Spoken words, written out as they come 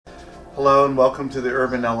Hello and welcome to the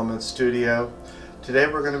Urban Elements studio. Today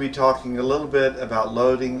we're going to be talking a little bit about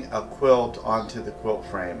loading a quilt onto the quilt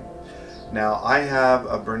frame. Now I have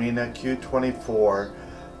a Bernina Q24,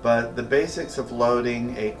 but the basics of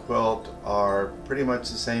loading a quilt are pretty much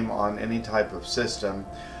the same on any type of system.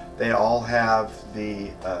 They all have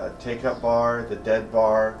the take-up bar, the dead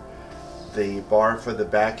bar, the bar for the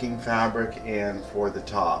backing fabric, and for the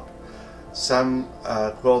top. Some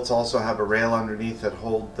quilts also have a rail underneath that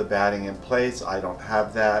hold the batting in place. I don't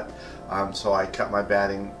have that, so I cut my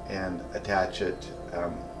batting and attach it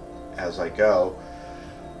as I go.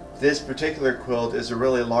 This particular quilt is a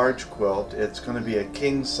really large quilt. It's going to be a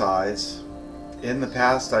king size. In the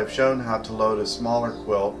past I've shown how to load a smaller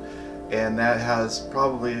quilt, and that has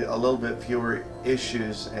probably a little bit fewer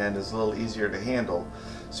issues and is a little easier to handle.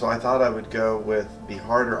 So I thought I would go with the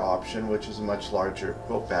harder option, which is a much larger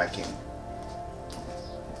quilt backing.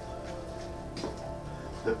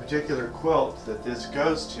 The particular quilt that this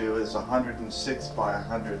goes to is 106 by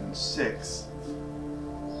 106.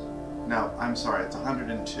 No, I'm sorry, it's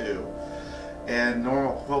 102. And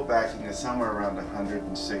normal quilt backing is somewhere around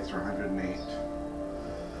 106 or 108.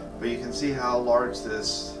 But you can see how large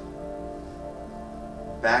this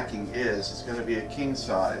backing is. It's going to be a king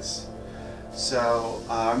size. So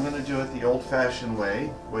I'm going to do it the old-fashioned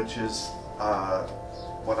way, which is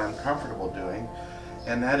what I'm comfortable doing.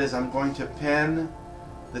 And that is I'm going to pin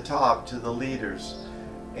the top to the leaders,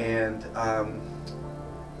 and I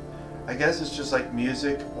guess it's just like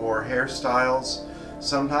music or hairstyles.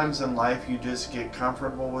 Sometimes in life you just get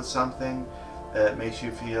comfortable with something that makes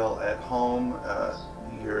you feel at home,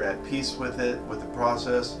 you're at peace with it, with the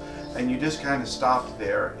process, and you just kind of stop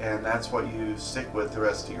there, and that's what you stick with the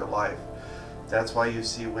rest of your life. That's why you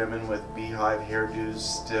see women with beehive hairdos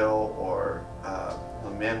still, or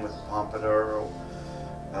the men with pompadour,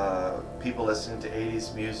 people listening to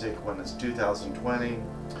 80s music when it's 2020,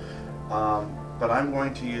 but I'm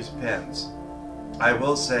going to use pins. I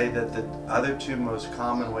will say that the other two most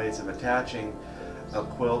common ways of attaching a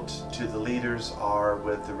quilt to the leaders are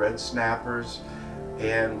with the red snappers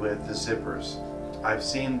and with the zippers. I've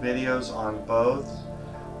seen videos on both.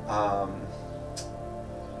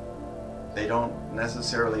 They don't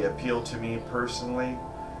necessarily appeal to me personally.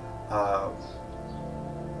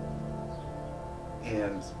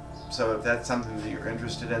 And so if that's something that you're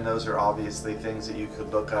interested in, those are obviously things that you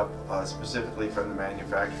could look up specifically from the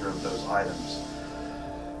manufacturer of those items.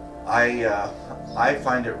 I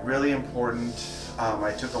find it really important.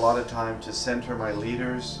 I took a lot of time to center my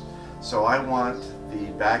leaders, so I want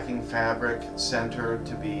the backing fabric center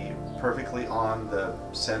to be perfectly on the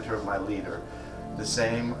center of my leader. The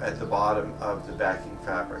same at the bottom of the backing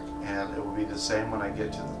fabric, and it will be the same when I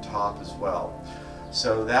get to the top as well.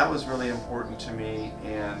 So that was really important to me,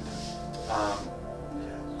 and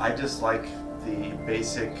I just like the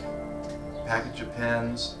basic package of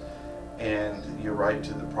pins, and you're right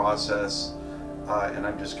to the process, and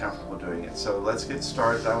I'm just comfortable doing it. So let's get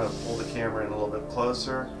started. I'm going to pull the camera in a little bit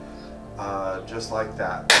closer, just like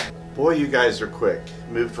that. Boy, you guys are quick.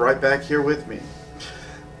 Moved right back here with me.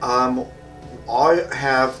 I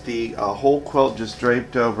have the whole quilt just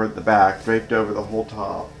draped over at the back, draped over the whole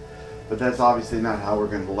top. But that's obviously not how we're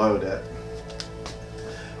going to load it.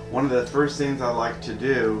 One of the first things I like to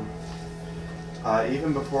do,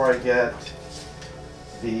 even before I get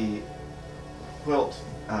the quilt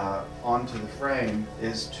onto the frame,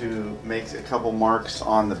 is to make a couple marks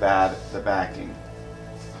on the backing.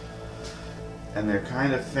 And they're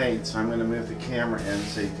kind of faint, so I'm going to move the camera in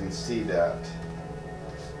so you can see that.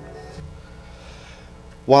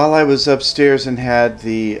 While I was upstairs and had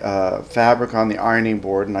the fabric on the ironing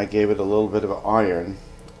board and I gave it a little bit of iron,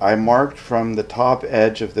 I marked from the top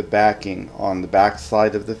edge of the backing on the back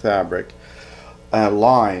side of the fabric a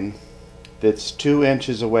line that's 2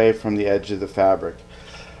 inches away from the edge of the fabric.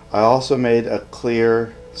 I also made a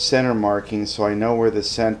clear center marking so I know where the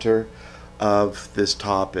center of this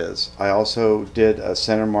top is. I also did a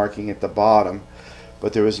center marking at the bottom,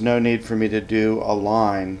 but there was no need for me to do a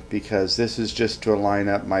line because this is just to line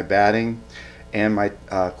up my batting and my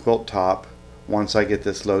quilt top once I get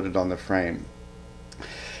this loaded on the frame.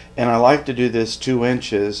 And I like to do this 2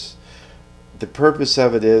 inches. The purpose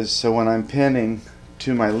of it is so when I'm pinning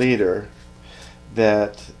to my leader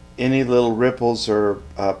that any little ripples or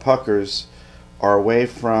puckers are away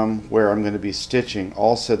from where I'm going to be stitching.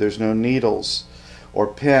 Also, there's no needles or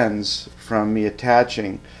pins from me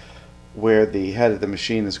attaching where the head of the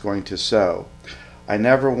machine is going to sew. I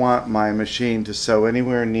never want my machine to sew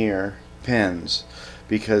anywhere near pins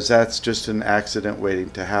because that's just an accident waiting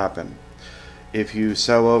to happen. If you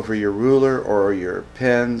sew over your ruler or your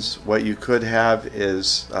pins, what you could have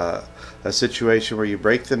is a situation where you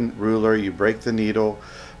break the ruler, you break the needle,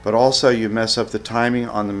 but also you mess up the timing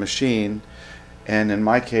on the machine. And in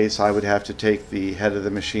my case, I would have to take the head of the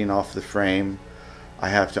machine off the frame. I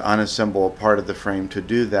have to unassemble a part of the frame to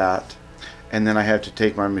do that. And then I have to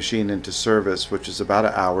take my machine into service, which is about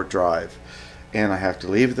an hour drive. And I have to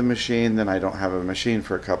leave the machine, then I don't have a machine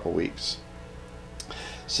for a couple weeks.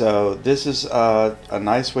 So this is a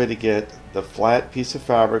nice way to get the flat piece of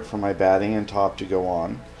fabric for my batting and top to go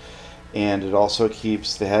on. And it also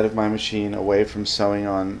keeps the head of my machine away from sewing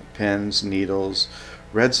on pins, needles,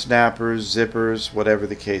 red snappers, zippers, whatever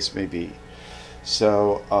the case may be.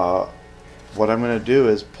 So what I'm going to do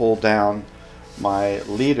is pull down my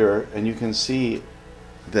leader, and you can see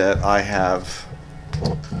that I have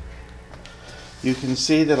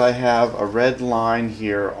a red line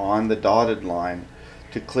here on the dotted line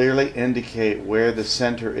to clearly indicate where the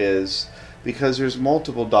center is, because there's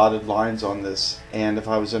multiple dotted lines on this, and if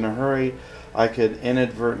I was in a hurry I could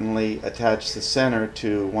inadvertently attach the center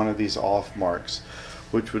to one of these off marks,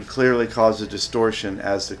 which would clearly cause a distortion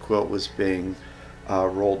as the quilt was being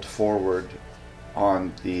rolled forward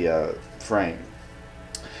on the frame.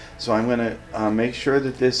 So I'm going to make sure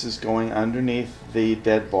that this is going underneath the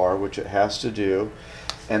dead bar, which it has to do,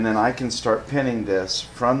 and then I can start pinning this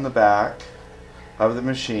from the back of the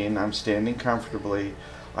machine. I'm standing comfortably.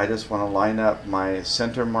 I just want to line up my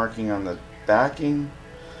center marking on the backing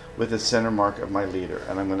with the center mark of my leader,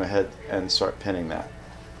 and I'm going to head and start pinning that.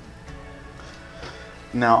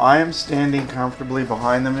 Now I am standing comfortably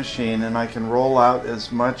behind the machine, and I can roll out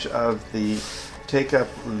as much of the take-up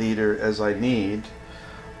leader as I need.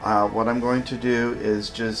 What I'm going to do is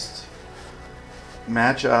just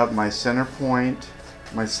match up my center point,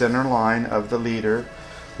 my center line of the leader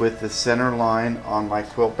with the center line on my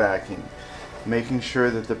quilt backing, making sure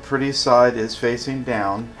that the pretty side is facing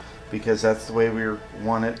down, because that's the way we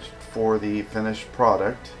want it for the finished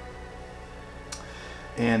product.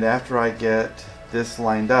 And after I get this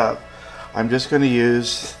lined up, I'm just going to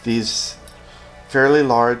use these fairly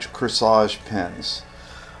large corsage pins.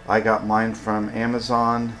 I got mine from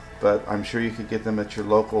Amazon, but I'm sure you could get them at your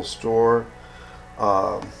local store,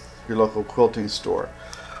 your local quilting store.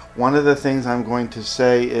 One of the things I'm going to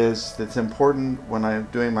say is that's important when I'm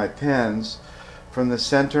doing my pins. From the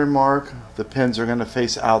center mark, the pins are going to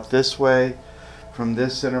face out this way. From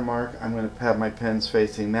this center mark, I'm going to have my pins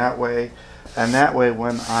facing that way. And that way,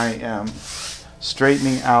 when I am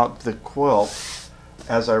straightening out the quilt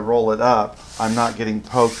as I roll it up, I'm not getting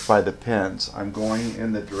poked by the pins. I'm going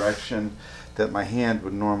in the direction that my hand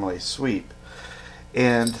would normally sweep.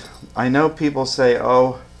 And I know people say,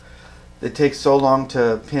 oh, it takes so long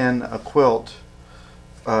to pin a quilt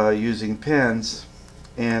using pins,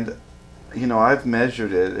 and you know, I've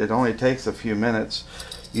measured it. It only takes a few minutes.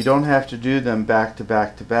 You don't have to do them back to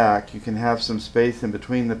back to back. You can have some space in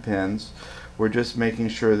between the pins. We're just making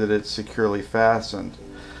sure that it's securely fastened.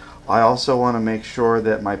 I also want to make sure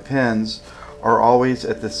that my pins are always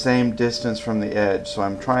at the same distance from the edge. So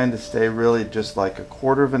I'm trying to stay really just like a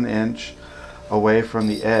 1/4 of an inch away from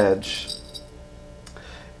the edge.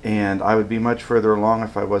 And I would be much further along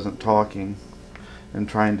if I wasn't talking and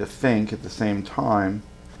trying to think at the same time.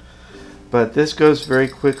 But this goes very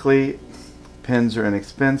quickly. Pins are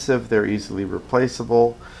inexpensive, they're easily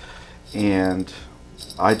replaceable, and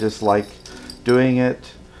I just like doing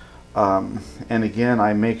it. And again,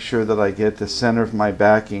 I make sure that I get the center of my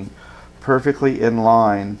backing perfectly in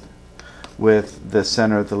line with the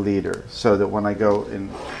center of the leader, so that when I go in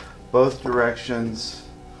both directions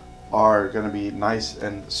are going to be nice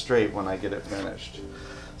and straight when I get it finished.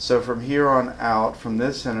 So from here on out, from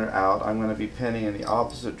this center out, I'm going to be pinning in the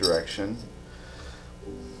opposite direction.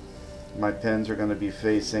 My pins are going to be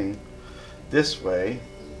facing this way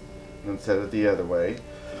instead of the other way.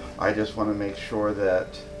 I just want to make sure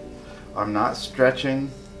that I'm not stretching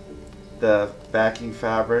the backing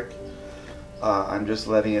fabric. I'm just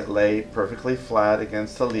letting it lay perfectly flat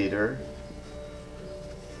against the leader.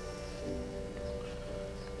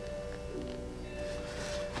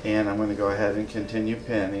 And I'm going to go ahead and continue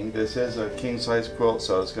pinning. This is a king size quilt,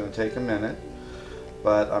 so it's going to take a minute,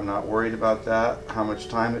 but I'm not worried about that, how much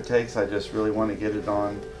time it takes. I just really want to get it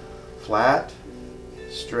on flat,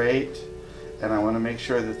 straight, and I want to make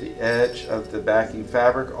sure that the edge of the backing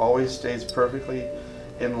fabric always stays perfectly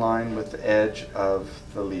in line with the edge of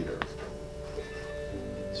the leader.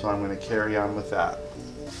 So I'm going to carry on with that.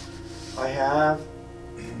 I have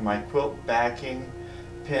my quilt backing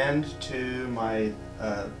pinned to my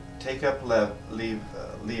take-up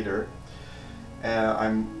leader.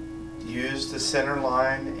 I'm used the center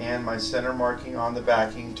line and my center marking on the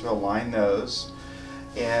backing to align those.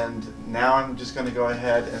 And now I'm just going to go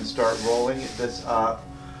ahead and start rolling this up.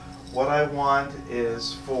 What I want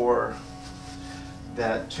is for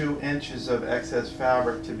that 2 inches of excess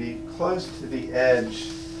fabric to be close to the edge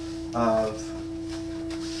of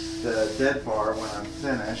the dead bar when I'm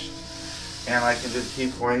finished. And I can just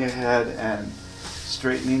keep going ahead and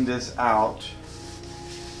straightening this out,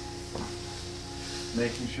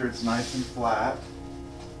 making sure it's nice and flat.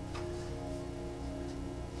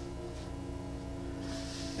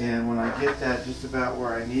 And when I get that just about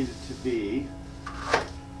where I need it to be,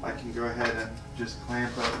 I can go ahead and just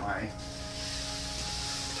clamp up my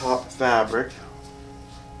top fabric.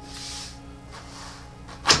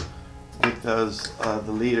 Get those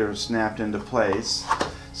the leaders snapped into place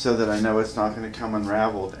so that I know it's not going to come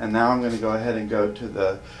unraveled. And now I'm going to go ahead and go to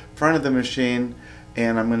the front of the machine,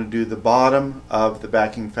 and I'm going to do the bottom of the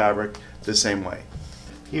backing fabric the same way.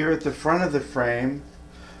 Here at the front of the frame,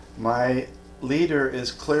 my leader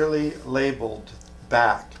is clearly labeled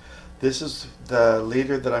back. This is the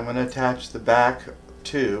leader that I'm going to attach the back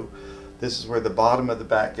to. This is where the bottom of the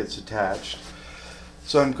back gets attached.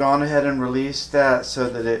 So I'm going ahead and release that so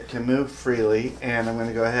that it can move freely, and I'm going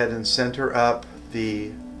to go ahead and center up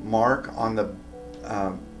the mark on the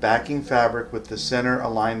backing fabric with the center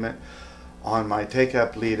alignment on my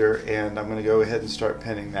take-up leader, and I'm going to go ahead and start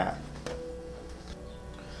pinning that.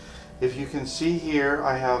 If you can see here,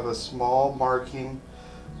 I have a small marking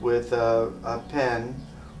with a pen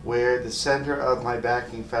where the center of my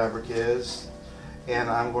backing fabric is, and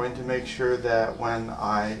I'm going to make sure that when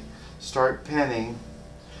I start pinning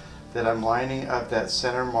that I'm lining up that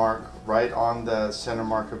center mark right on the center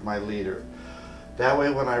mark of my leader. That way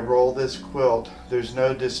when I roll this quilt, there's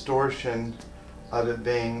no distortion of it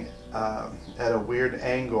being at a weird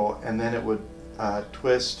angle, and then it would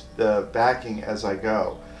twist the backing as I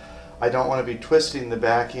go. I don't want to be twisting the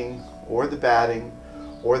backing or the batting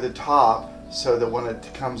or the top so that when it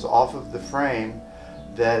comes off of the frame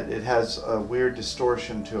that it has a weird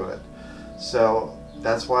distortion to it. So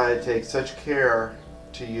that's why I take such care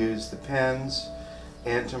to use the pins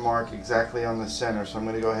and to mark exactly on the center. So I'm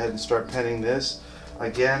going to go ahead and start pinning this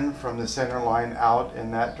again from the center line out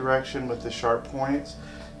in that direction with the sharp points,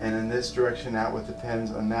 and in this direction out with the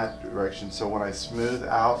pins in that direction. So when I smooth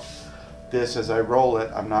out this as I roll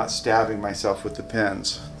it, I'm not stabbing myself with the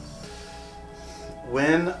pins.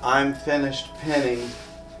 When I'm finished pinning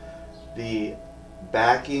the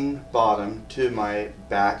backing bottom to my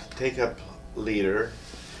back take-up leader,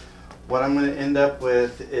 what I'm going to end up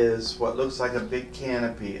with is what looks like a big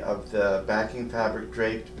canopy of the backing fabric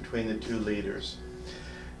draped between the two leaders.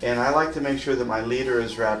 And I like to make sure that my leader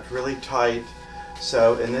is wrapped really tight,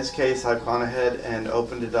 so in this case I've gone ahead and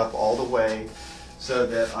opened it up all the way so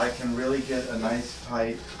that I can really get a nice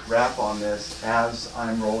tight wrap on this as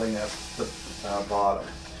I'm rolling up the bottom.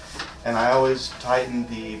 And I always tighten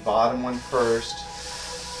the bottom one first.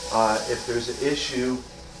 If there's an issue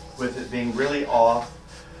with it being really off,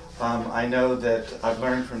 I know that I've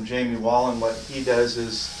learned from Jamie Wallen, what he does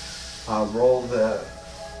is roll the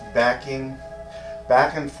backing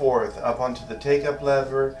back and forth up onto the take-up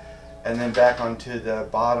lever and then back onto the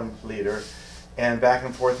bottom leader and back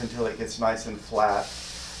and forth until it gets nice and flat.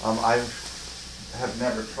 I have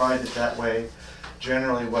never tried it that way.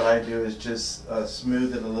 Generally what I do is just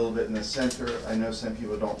smooth it a little bit in the center. I know some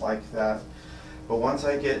people don't like that. But once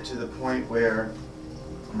I get to the point where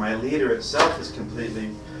my leader itself is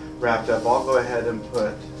completely wrapped up, I'll go ahead and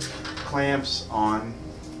put clamps on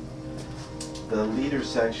the leader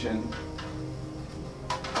section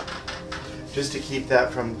just to keep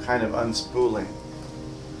that from kind of unspooling.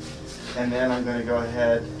 And then I'm going to go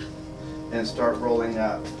ahead and start rolling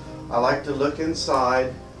up. I like to look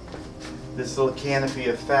inside this little canopy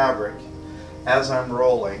of fabric as I'm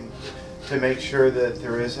rolling to make sure that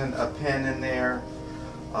there isn't a pin in there,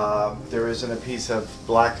 there isn't a piece of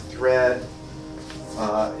black thread.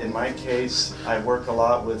 In my case, I work a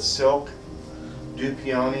lot with silk, do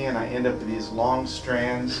peony, and I end up with these long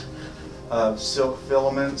strands of silk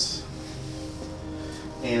filaments.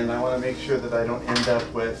 And I want to make sure that I don't end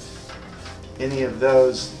up with any of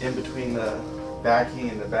those in between the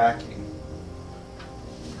backing and the backing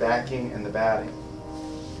and the batting.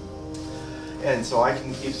 And so I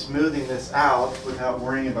can keep smoothing this out without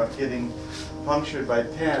worrying about getting punctured by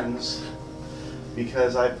pins,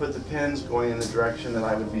 because I put the pins going in the direction that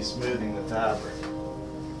I would be smoothing the fabric.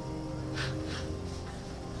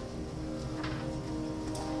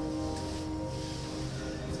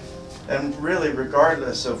 And really,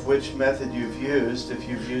 regardless of which method you've used, if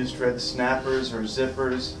you've used red snappers or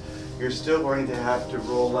zippers, you're still going to have to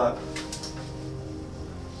roll up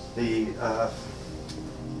the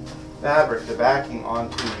fabric, the backing,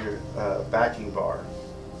 onto your backing bar.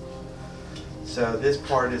 So this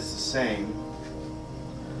part is the same.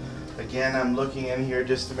 Again, I'm looking in here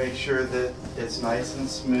just to make sure that it's nice and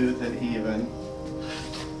smooth and even.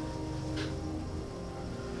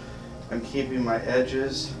 I'm keeping my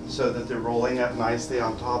edges so that they're rolling up nicely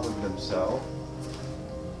on top of themselves.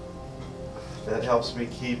 That helps me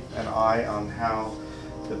keep an eye on how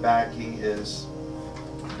the backing is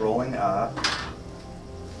rolling up.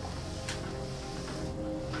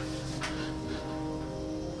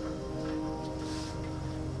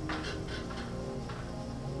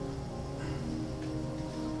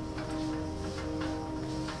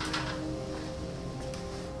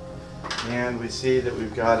 And we see that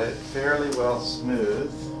we've got it fairly well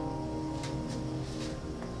smooth.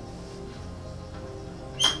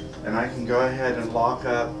 And I can go ahead and lock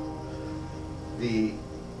up the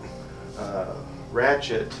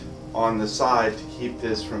ratchet on the side to keep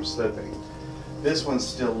this from slipping. This one's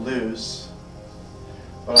still loose,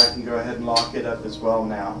 but I can go ahead and lock it up as well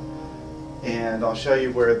now. And I'll show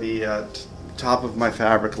you where the top of my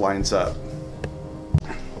fabric lines up.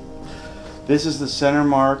 This is the center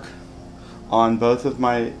mark on both of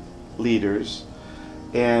my leaders,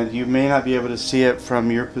 and you may not be able to see it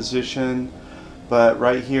from your position, but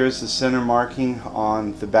right here is the center marking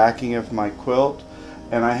on the backing of my quilt,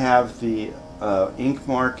 and I have the ink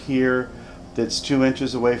mark here that's 2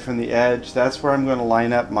 inches away from the edge. That's where I'm going to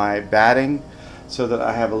line up my batting so that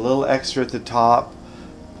I have a little extra at the top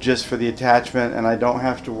just for the attachment, and I don't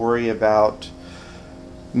have to worry about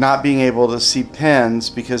not being able to see pins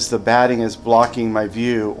because the batting is blocking my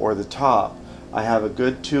view or the top. I have a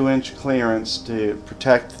good 2-inch clearance to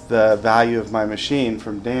protect the value of my machine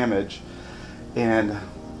from damage, and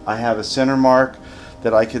I have a center mark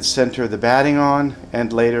that I could center the batting on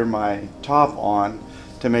and later my top on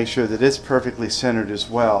to make sure that it's perfectly centered as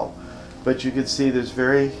well. But you can see there's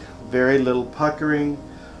very little puckering.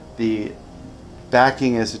 The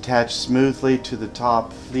backing is attached smoothly to the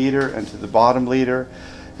top leader and to the bottom leader,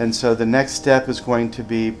 and so the next step is going to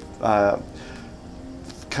be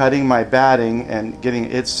cutting my batting and getting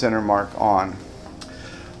its center mark on.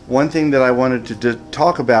 One thing that I wanted to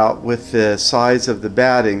talk about with the size of the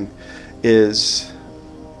batting is,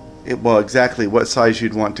 well, exactly what size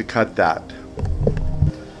you'd want to cut that.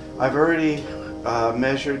 I've already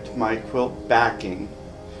measured my quilt backing,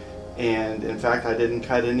 and in fact I didn't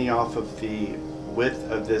cut any off of the width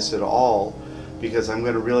of this at all because I'm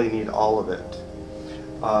going to really need all of it.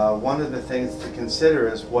 One of the things to consider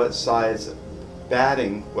is what size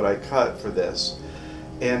batting would I cut for this,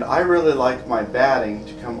 and I really like my batting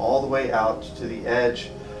to come all the way out to the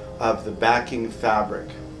edge of the backing fabric.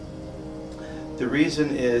 The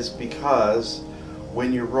reason is because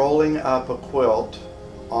when you're rolling up a quilt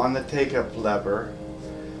on the take-up lever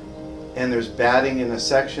and there's batting in a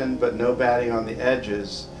section but no batting on the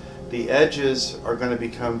edges are going to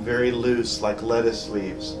become very loose like lettuce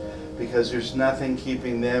leaves because there's nothing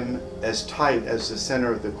keeping them as tight as the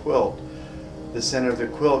center of the quilt. The center of the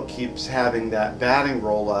quilt keeps having that batting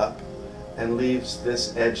roll up and leaves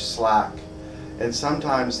this edge slack. And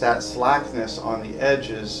sometimes that slackness on the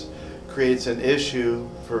edges creates an issue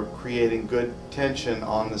for creating good tension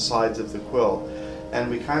on the sides of the quilt. And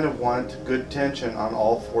we kind of want good tension on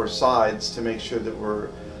all 4 sides to make sure that we're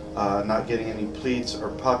not getting any pleats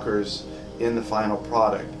or puckers in the final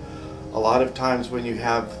product. A lot of times when you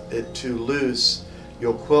have it too loose,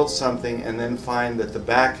 you'll quilt something and then find that the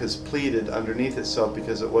back has pleated underneath itself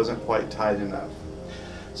because it wasn't quite tight enough.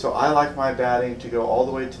 So I like my batting to go all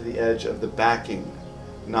the way to the edge of the backing,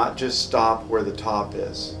 not just stop where the top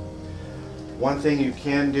is. One thing you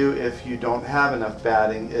can do if you don't have enough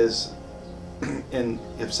batting is,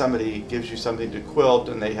 if somebody gives you something to quilt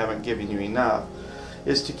and they haven't given you enough,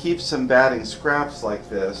 is to keep some batting scraps like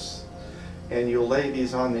this, and you'll lay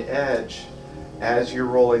these on the edge as you're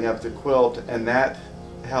rolling up the quilt, and that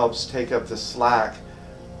helps take up the slack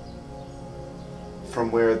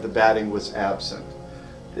from where the batting was absent.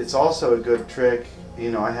 It's also a good trick,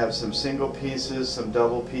 you know, I have some single pieces, some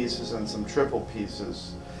double pieces, and some triple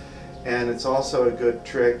pieces, and it's also a good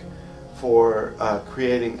trick for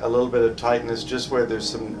creating a little bit of tightness just where there's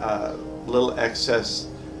some little excess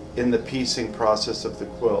in the piecing process of the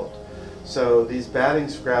quilt. So these batting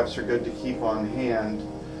scraps are good to keep on hand,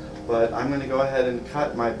 but I'm going to go ahead and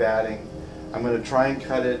cut my batting. I'm going to try and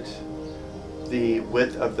cut it the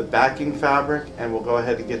width of the backing fabric, and we'll go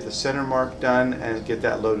ahead and get the center mark done and get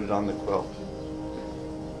that loaded on the quilt.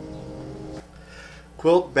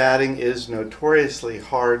 Quilt batting is notoriously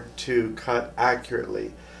hard to cut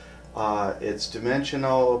accurately. It's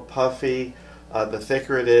dimensional, puffy. The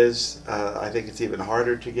thicker it is, I think it's even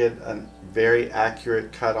harder to get a very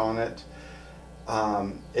accurate cut on it.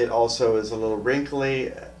 It also is a little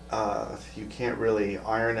wrinkly. You can't really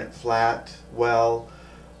iron it flat well.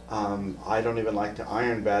 I don't even like to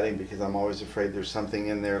iron batting because I'm always afraid there's something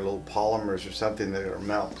in there, little polymers or something that will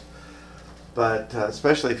melt. But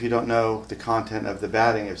especially if you don't know the content of the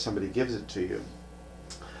batting, if somebody gives it to you.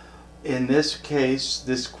 In this case,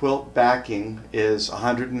 this quilt backing is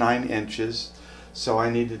 109 inches, so I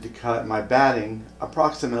needed to cut my batting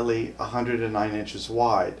approximately 109 inches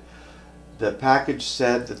wide. The package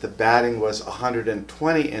said that the batting was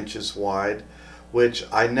 120 inches wide, which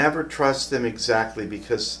I never trust them exactly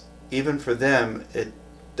because even for them it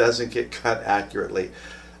doesn't get cut accurately.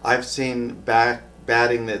 I've seen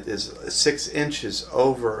batting that is 6 inches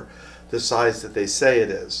over the size that they say it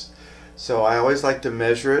is. So I always like to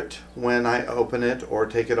measure it when I open it or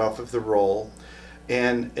take it off of the roll.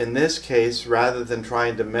 And in this case, rather than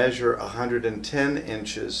trying to measure 110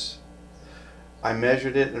 inches, I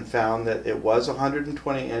measured it and found that it was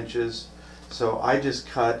 120 inches. So I just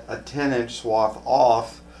cut a 10-inch swath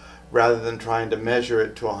off rather than trying to measure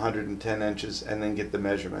it to 110 inches and then get the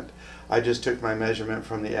measurement. I just took my measurement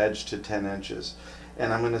from the edge to 10 inches.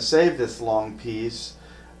 And I'm going to save this long piece.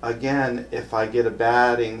 Again, if I get a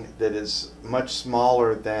batting that is much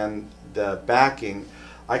smaller than the backing,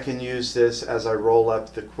 I can use this as I roll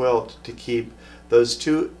up the quilt to keep those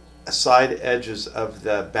two side edges of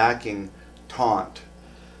the backing taut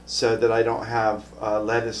so that I don't have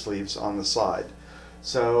lettuce leaves on the side.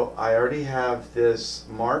 So I already have this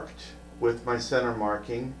marked with my center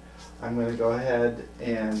marking. I'm going to go ahead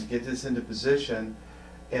and get this into position,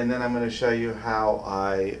 and then I'm going to show you how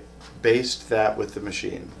I based that with the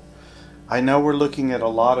machine. I know we're looking at a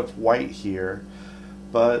lot of white here,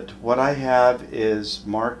 but what I have is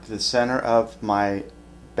marked the center of my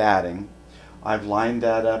batting. I've lined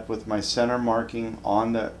that up with my center marking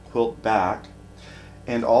on the quilt back,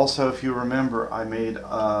 and also, if you remember, I made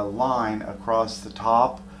a line across the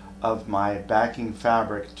top of my backing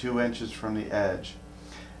fabric 2 inches from the edge,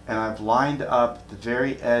 and I've lined up the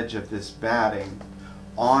very edge of this batting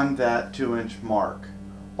on that 2-inch mark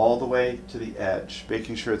all the way to the edge,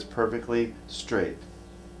 making sure it's perfectly straight.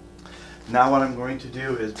 Now what I'm going to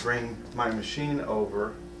do is bring my machine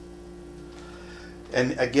over,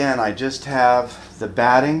 and again I just have the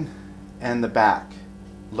batting and the back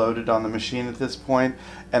loaded on the machine at this point,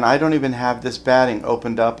 and I don't even have this batting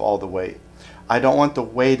opened up all the way. I don't want the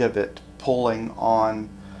weight of it pulling on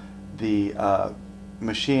the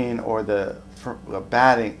machine or the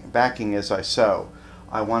backing as I sew.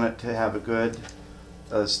 I want it to have a good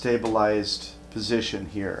stabilized position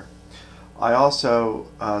here. I also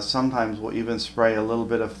sometimes will even spray a little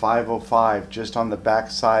bit of 505 just on the back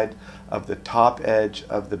side of the top edge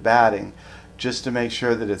of the batting, just to make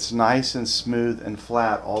sure that it's nice and smooth and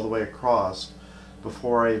flat all the way across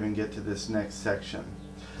before I even get to this next section.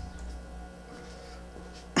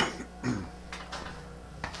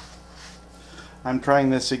 I'm trying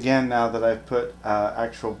this again now that I've put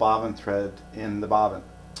actual bobbin thread in the bobbin.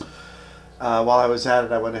 While I was at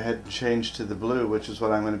it, I went ahead and changed to the blue, which is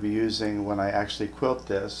what I'm going to be using when I actually quilt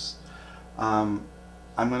this. I'm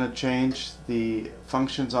going to change the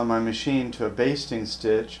functions on my machine to a basting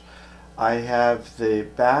stitch. I have the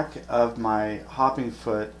back of my hopping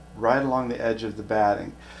foot right along the edge of the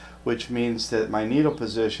batting, which means that my needle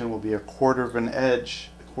position will be a quarter of an inch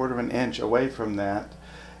away from that,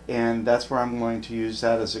 and that's where I'm going to use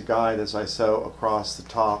that as a guide as I sew across the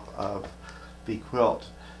top of the quilt.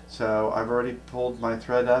 So I've already pulled my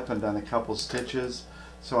thread up and done a couple stitches,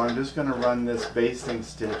 so I'm just going to run this basting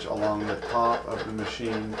stitch along the top of the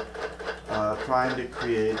machine, trying to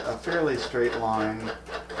create a fairly straight line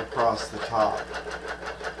across the top.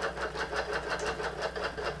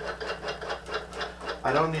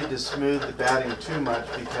 I don't need to smooth the batting too much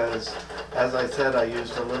because, as I said, I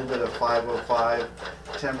used a little bit of 505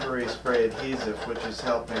 temporary spray adhesive, which is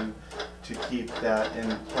helping to keep that in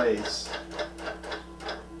place.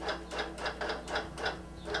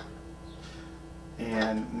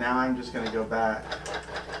 And now I'm just going to go back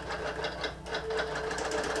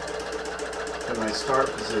to my start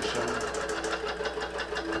position.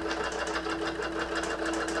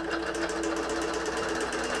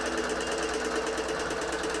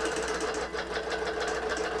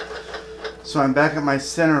 So I'm back at my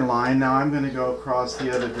center line. Now I'm going to go across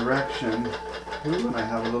the other direction. Ooh, and I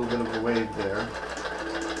have a little bit of a wave there.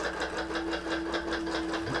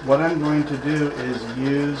 What I'm going to do is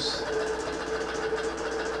use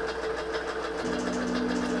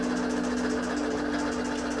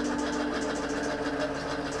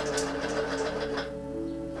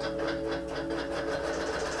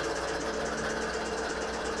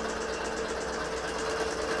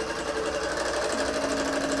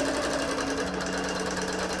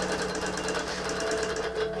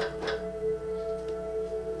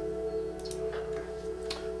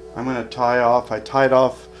I'm going to tie off. I tied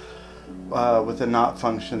off with the knot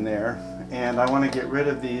function there, and I want to get rid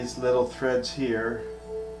of these little threads here.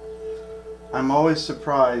 I'm always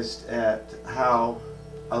surprised at how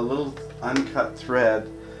a little uncut thread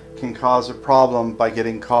can cause a problem by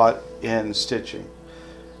getting caught in stitching.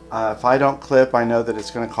 If I don't clip, I know that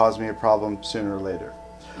it's going to cause me a problem sooner or later.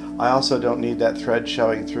 I also don't need that thread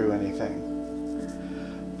showing through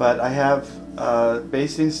anything. But I have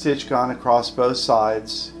basting stitch gone across both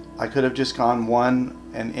sides. I could have just gone one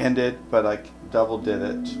and ended, but I double did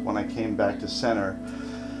it when I came back to center.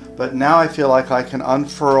 But now I feel like I can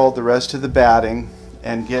unfurl the rest of the batting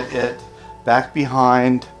and get it back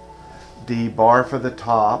behind the bar for the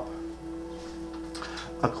top.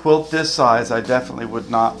 A quilt this size I definitely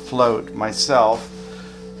would not float myself.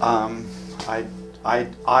 I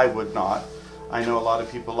would not. I know a lot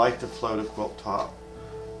of people like to float a quilt top.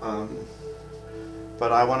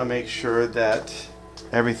 But I want to make sure that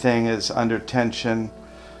everything is under tension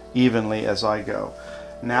evenly as I go.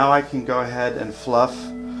 Now I can go ahead and fluff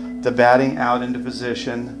the batting out into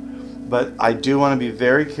position, but I do want to be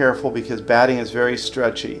very careful because batting is very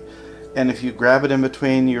stretchy, and if you grab it in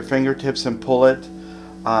between your fingertips and pull it,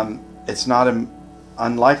 it's not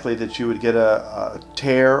unlikely that you would get a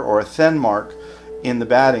tear or a thin mark in the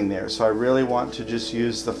batting there. So I really want to just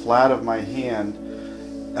use the flat of my hand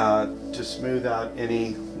to smooth out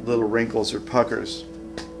any little wrinkles or puckers.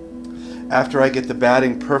 After I get the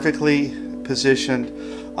batting perfectly positioned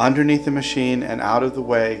underneath the machine and out of the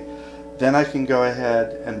way, then I can go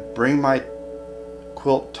ahead and bring my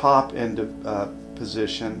quilt top into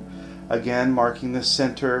position, again marking the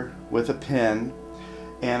center with a pin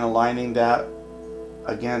and aligning that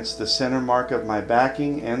against the center mark of my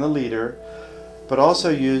backing and the leader, but also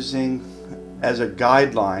using as a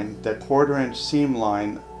guideline that 1/4 inch seam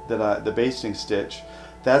line that the basting stitch.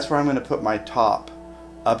 That's where I'm going to put my top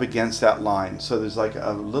up against that line. So there's like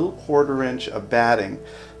a little 1/4 inch of batting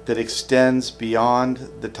that extends beyond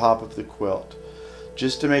the top of the quilt,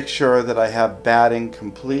 just to make sure that I have batting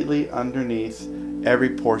completely underneath every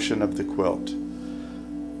portion of the quilt.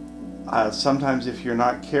 Sometimes if you're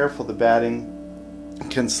not careful, the batting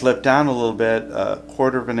can slip down a little bit,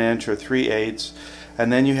 1/4 inch or 3/8,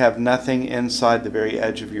 and then you have nothing inside the very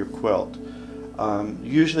edge of your quilt.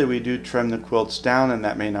 Usually we do trim the quilts down, and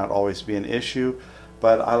that may not always be an issue,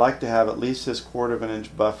 but I like to have at least this 1/4 inch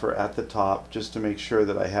buffer at the top just to make sure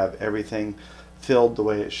that I have everything filled the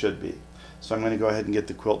way it should be. So I'm going to go ahead and get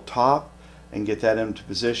the quilt top and get that into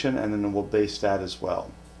position, and then we'll baste that as well.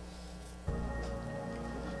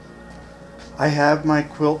 I have my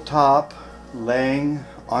quilt top laying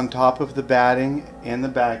on top of the batting and the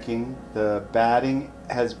backing. The batting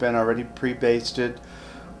has been already pre-basted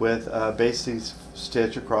with a basting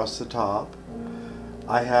stitch across the top.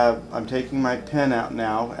 I'm taking my pin out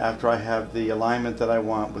now after I have the alignment that I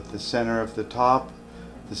want with the center of the top,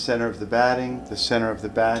 the center of the batting, the center of the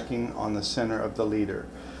backing on the center of the leader.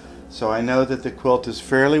 So I know that the quilt is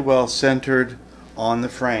fairly well centered on the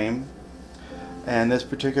frame, and this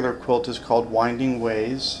particular quilt is called Winding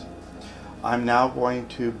Ways. I'm now going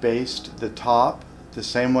to baste the top the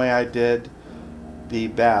same way I did the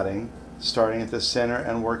batting, starting at the center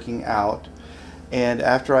and working out. And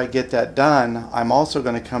after I get that done, I'm also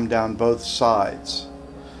going to come down both sides.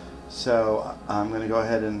 So I'm going to go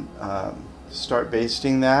ahead and start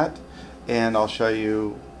basting that, and I'll show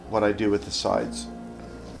you what I do with the sides.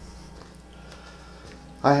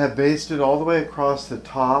 I have basted all the way across the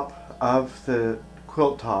top of the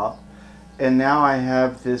quilt top, and now I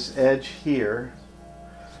have this edge here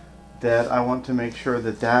that I want to make sure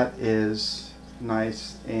that that is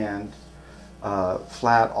nice and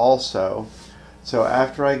flat also. So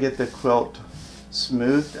after I get the quilt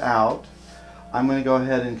smoothed out, I'm going to go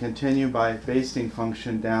ahead and continue by basting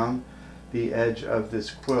function down the edge of this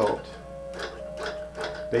quilt,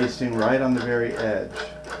 basting right on the very edge.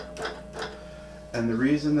 And the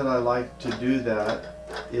reason that I like to do that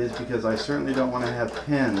is because I certainly don't want to have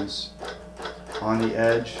pins on the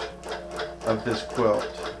edge of this quilt.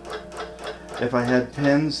 If I had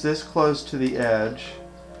pins this close to the edge,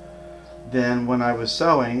 then when I was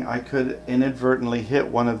sewing, I could inadvertently hit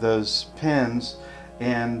one of those pins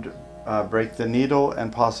and break the needle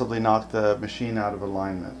and possibly knock the machine out of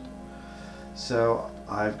alignment. So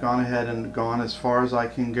I've gone ahead and gone as far as I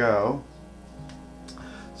can go.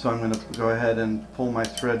 So I'm going to go ahead and pull my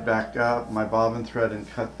thread back up, my bobbin thread, and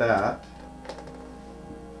cut that.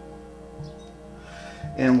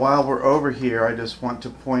 And while we're over here, I just want to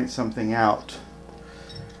point something out.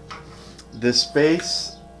 The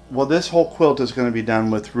space, well, this whole quilt is going to be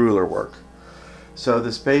done with ruler work. So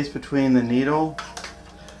the space between the needle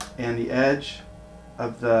and the edge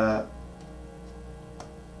of the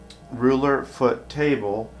ruler foot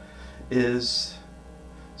table is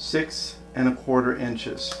 6¼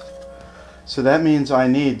 inches. So that means I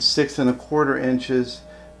need 6¼ inches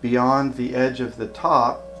beyond the edge of the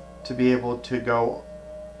top to be able to go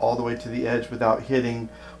all the way to the edge without hitting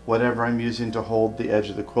whatever I'm using to hold the edge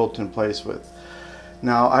of the quilt in place with.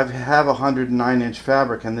 Now I have a 109-inch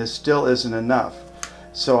fabric and this still isn't enough.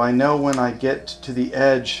 So I know when I get to the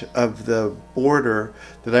edge of the border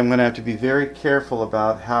that I'm going to have to be very careful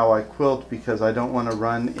about how I quilt, because I don't want to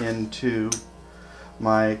run into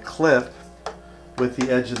my clip with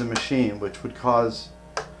the edge of the machine, which would cause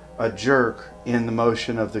a jerk in the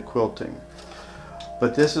motion of the quilting.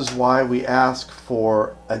 But this is why we ask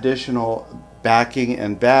for additional backing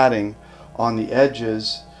and batting on the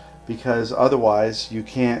edges, because otherwise you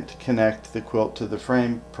can't connect the quilt to the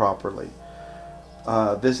frame properly.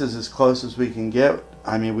 This is as close as we can get.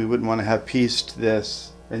 I mean, we wouldn't want to have pieced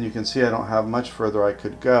this, and you can see I don't have much further I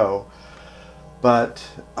could go. But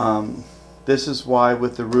this is why,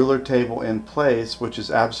 with the ruler table in place, which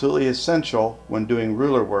is absolutely essential when doing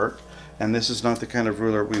ruler work, and this is not the kind of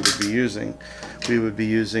ruler we would be using. We would be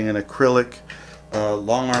using an acrylic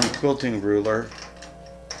long arm quilting ruler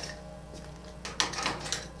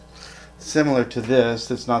similar to this.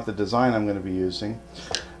 That's not the design I'm going to be using,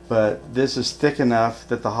 but this is thick enough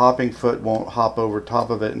that the hopping foot won't hop over top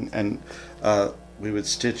of it, and we would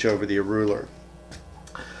stitch over the ruler.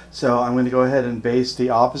 So I'm going to go ahead and baste the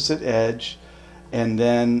opposite edge, and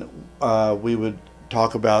then we would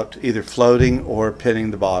talk about either floating or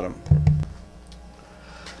pinning the bottom.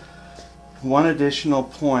 One additional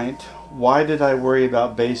point: why did I worry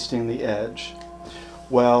about basting the edge?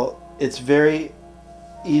 Well, it's very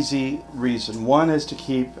easy reason. One is to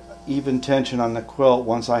keep even tension on the quilt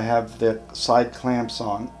once I have the side clamps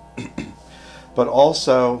on, but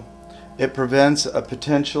also it prevents a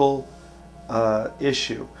potential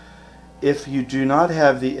issue. If you do not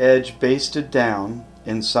have the edge basted down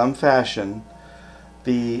in some fashion,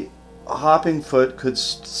 the hopping foot could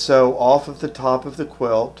sew off of the top of the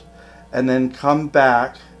quilt and then come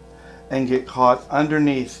back and get caught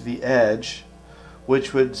underneath the edge,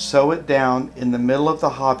 which would sew it down in the middle of the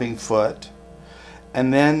hopping foot,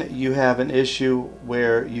 and then you have an issue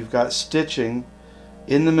where you've got stitching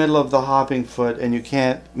in the middle of the hopping foot and you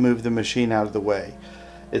can't move the machine out of the way.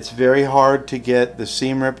 It's very hard to get the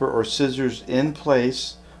seam ripper or scissors in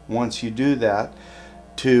place once you do that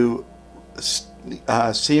to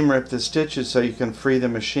seam rip the stitches so you can free the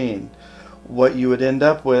machine. What you would end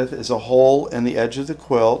up with is a hole in the edge of the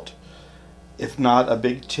quilt, if not a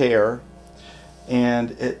big tear,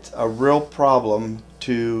 and it's a real problem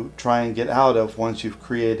to try and get out of once you've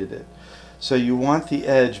created it. So you want the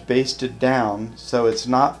edge basted down so it's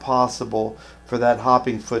not possible for that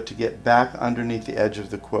hopping foot to get back underneath the edge of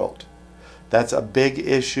the quilt. That's a big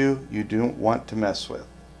issue you don't want to mess with.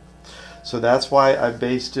 So that's why I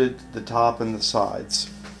basted the top and the sides.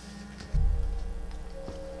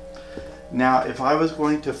 Now, if I was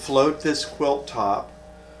going to float this quilt top,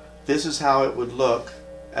 this is how it would look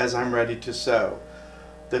as I'm ready to sew.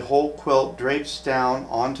 The whole quilt drapes down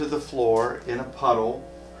onto the floor in a puddle,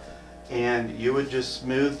 and you would just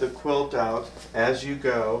smooth the quilt out as you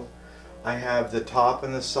go. I have the top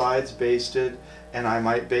and the sides basted, and I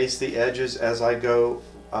might baste the edges as I go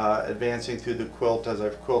advancing through the quilt as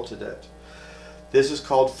I've quilted it. This is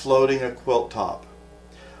called floating a quilt top.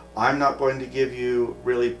 I'm not going to give you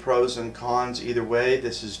really pros and cons either way.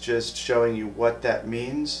 This is just showing you what that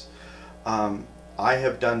means. I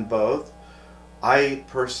have done both. I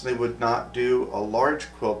personally would not do a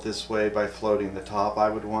large quilt this way by floating the top. I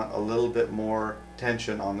would want a little bit more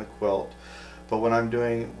tension on the quilt. But when I'm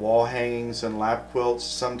doing wall hangings and lap quilts,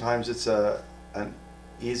 sometimes it's an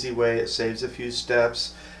easy way. It saves a few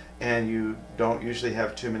steps and you don't usually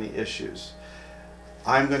have too many issues.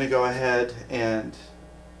 I'm going to go ahead and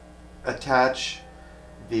attach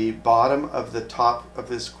the bottom of the top of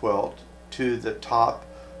this quilt to the top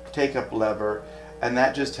take-up lever, and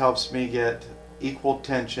that just helps me get equal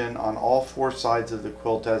tension on all four sides of the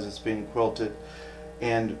quilt as it's being quilted.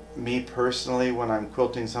 And me personally, when I'm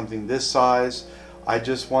quilting something this size, I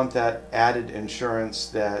just want that added insurance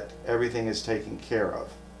that everything is taken care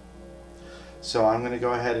of. So I'm going to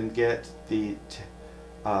go ahead and get the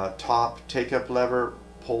top take-up lever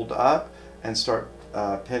pulled up and start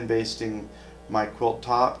pin basting my quilt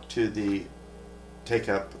top to the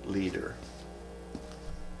take-up leader.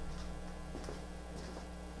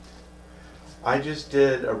 I just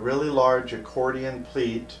did a really large accordion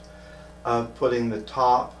pleat of putting the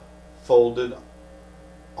top folded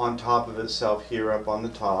on top of itself here up on the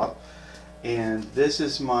top, And this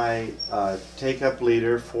is my take-up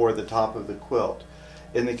leader for the top of the quilt.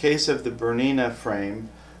 In the case of the Bernina frame,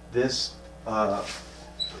 this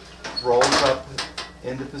rolls up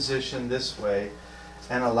into position this way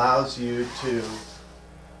and allows you to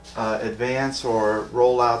advance or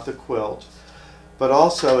roll out the quilt. But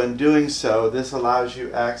also in doing so, this allows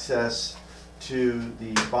you access to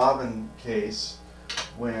the bobbin case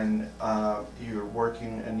when you're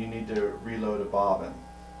working and you need to reload a bobbin.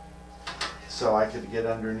 So I could get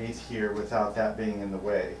underneath here without that being in the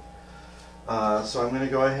way. So I'm going to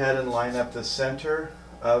go ahead and line up the center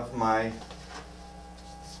of my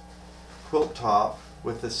quilt top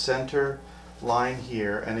with the center line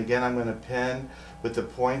here, and again I'm going to pin with the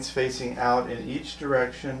points facing out in each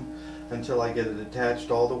direction until I get it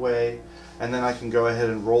attached all the way, and then I can go ahead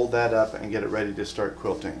and roll that up and get it ready to start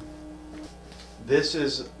quilting. This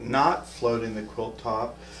is not floating the quilt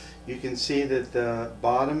top. You can see that the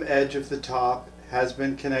bottom edge of the top has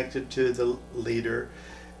been connected to the leader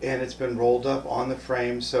and it's been rolled up on the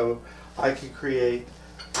frame, so I can create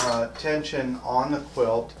tension on the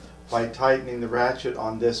quilt by tightening the ratchet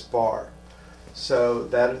on this bar. So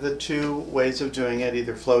that are the two ways of doing it,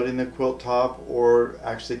 either floating the quilt top or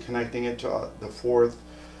actually connecting it to the fourth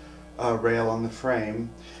rail on the frame.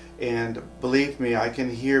 And believe me, I can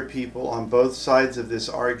hear people on both sides of this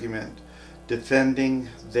argument defending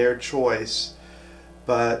their choice,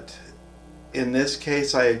 but in this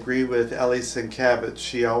case I agree with Ellie Cabot.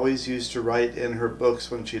 She always used to write in her books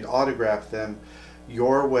when she'd autograph them,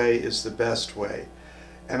 "Your way is the best way."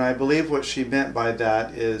 And I believe what she meant by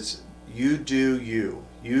that is you do you.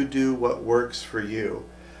 You do what works for you.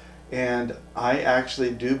 And I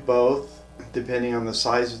actually do both depending on the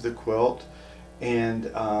size of the quilt,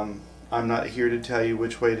 and I'm not here to tell you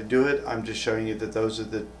which way to do it. I'm just showing you that those are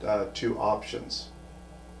the two options.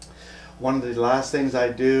 One of the last things I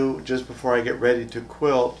do just before I get ready to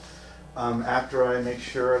quilt, after I make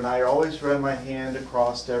sure, and I always run my hand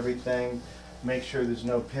across everything, make sure there's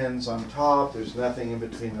no pins on top, there's nothing in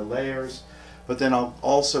between the layers, but then I'll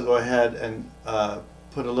also go ahead and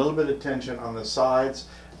put a little bit of tension on the sides,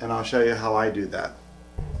 and I'll show you how I do that.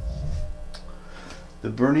 The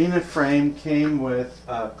Bernina frame came with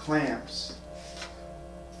clamps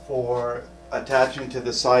for attaching to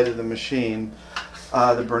the side of the machine.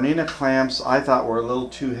 The Bernina clamps I thought were a little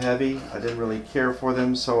too heavy. I didn't really care for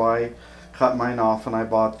them, so I cut mine off and I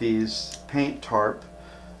bought these paint tarp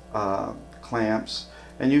clamps.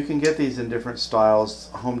 And you can get these in different styles.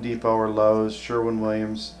 Home Depot or Lowe's,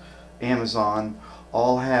 Sherwin-Williams, Amazon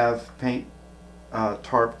all have paint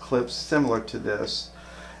tarp clips similar to this.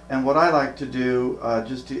 And what I like to do,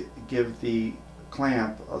 just to give the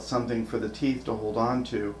clamp something for the teeth to hold on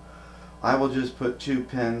to, I will just put two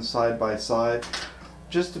pins side by side,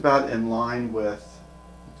 just about in line with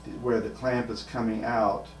where the clamp is coming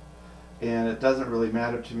out. And it doesn't really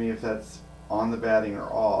matter to me if that's on the batting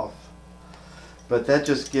or off. But that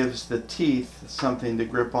just gives the teeth something to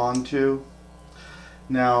grip onto.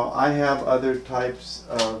 Now I have other types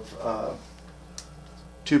of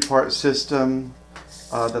two-part system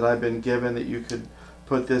that I've been given, that you could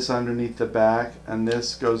put this underneath the back and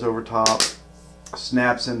this goes over top,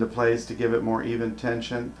 snaps into place to give it more even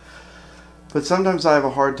tension. But sometimes I have a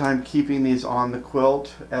hard time keeping these on the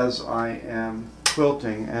quilt as I am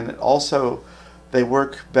quilting, and it also, they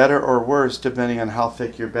work better or worse depending on how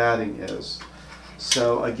thick your batting is.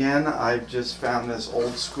 So again, I've just found this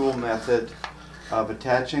old school method of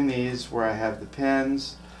attaching these where I have the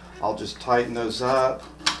pins. I'll just tighten those up,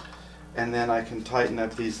 and then I can tighten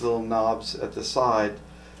up these little knobs at the side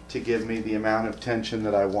to give me the amount of tension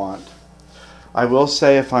that I want. I will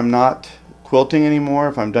say, if I'm not quilting anymore,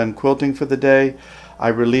 if I'm done quilting for the day, I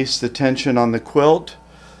release the tension on the quilt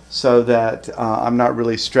so that I'm not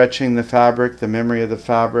really stretching the fabric, the memory of the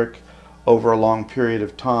fabric, over a long period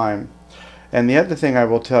of time. And the other thing I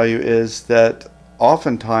will tell you is that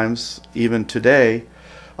oftentimes, even today,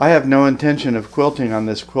 I have no intention of quilting on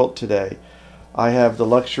this quilt today. I have the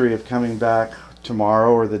luxury of coming back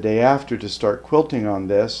tomorrow or the day after to start quilting on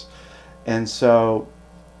this, and so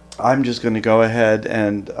I'm just going to go ahead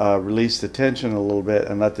and release the tension a little bit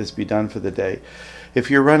and let this be done for the day. If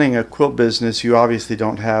you're running a quilt business, you obviously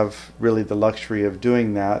don't have really the luxury of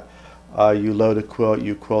doing that. You load a quilt,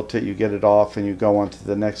 you quilt it, you get it off, and you go on to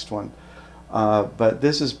the next one. But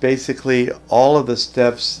this is basically all of the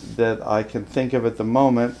steps that I can think of at the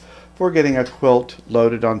moment for getting a quilt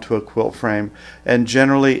loaded onto a quilt frame, and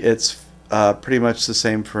generally it's pretty much the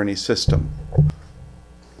same for any system.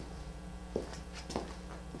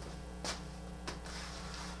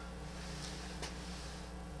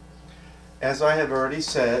 As I have already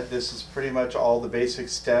said, this is pretty much all the basic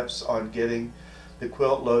steps on getting the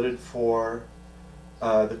quilt loaded for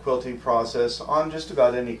the quilting process. On just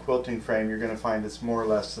about any quilting frame, you're going to find it's more or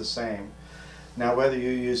less the same. Now, whether you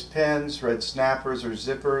use pins, red snappers, or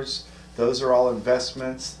zippers, those are all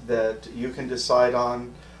investments that you can decide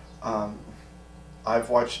on. I've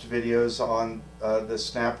watched videos on the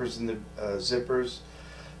snappers and the zippers.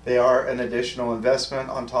 They are an additional investment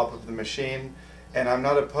on top of the machine, and I'm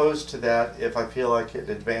not opposed to that if I feel like it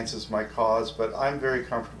advances my cause, but I'm very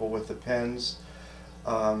comfortable with the pins.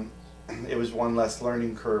 It was one less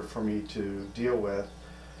learning curve for me to deal with,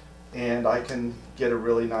 and I can get a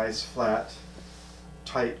really nice flat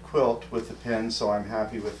tight quilt with the pins, so I'm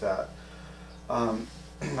happy with that.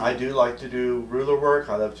 I do like to do ruler work.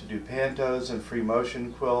 I love to do pantos and free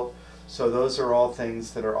motion quilt, so those are all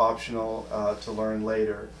things that are optional to learn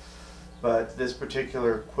later. But this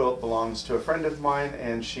particular quilt belongs to a friend of mine,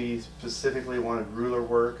 and she specifically wanted ruler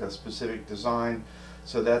work, a specific design,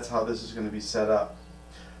 so that's how this is going to be set up.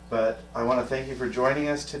 But I want to thank you for joining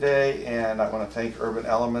us today, and I want to thank Urban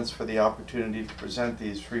Elements for the opportunity to present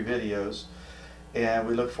these free videos. And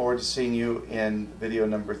we look forward to seeing you in video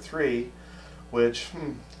number 3, which,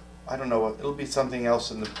 I don't know, it'll be something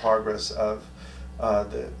else in the progress of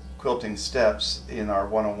the quilting steps in our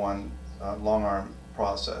 101 long arm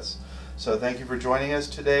process. So thank you for joining us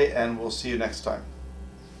today, and we'll see you next time.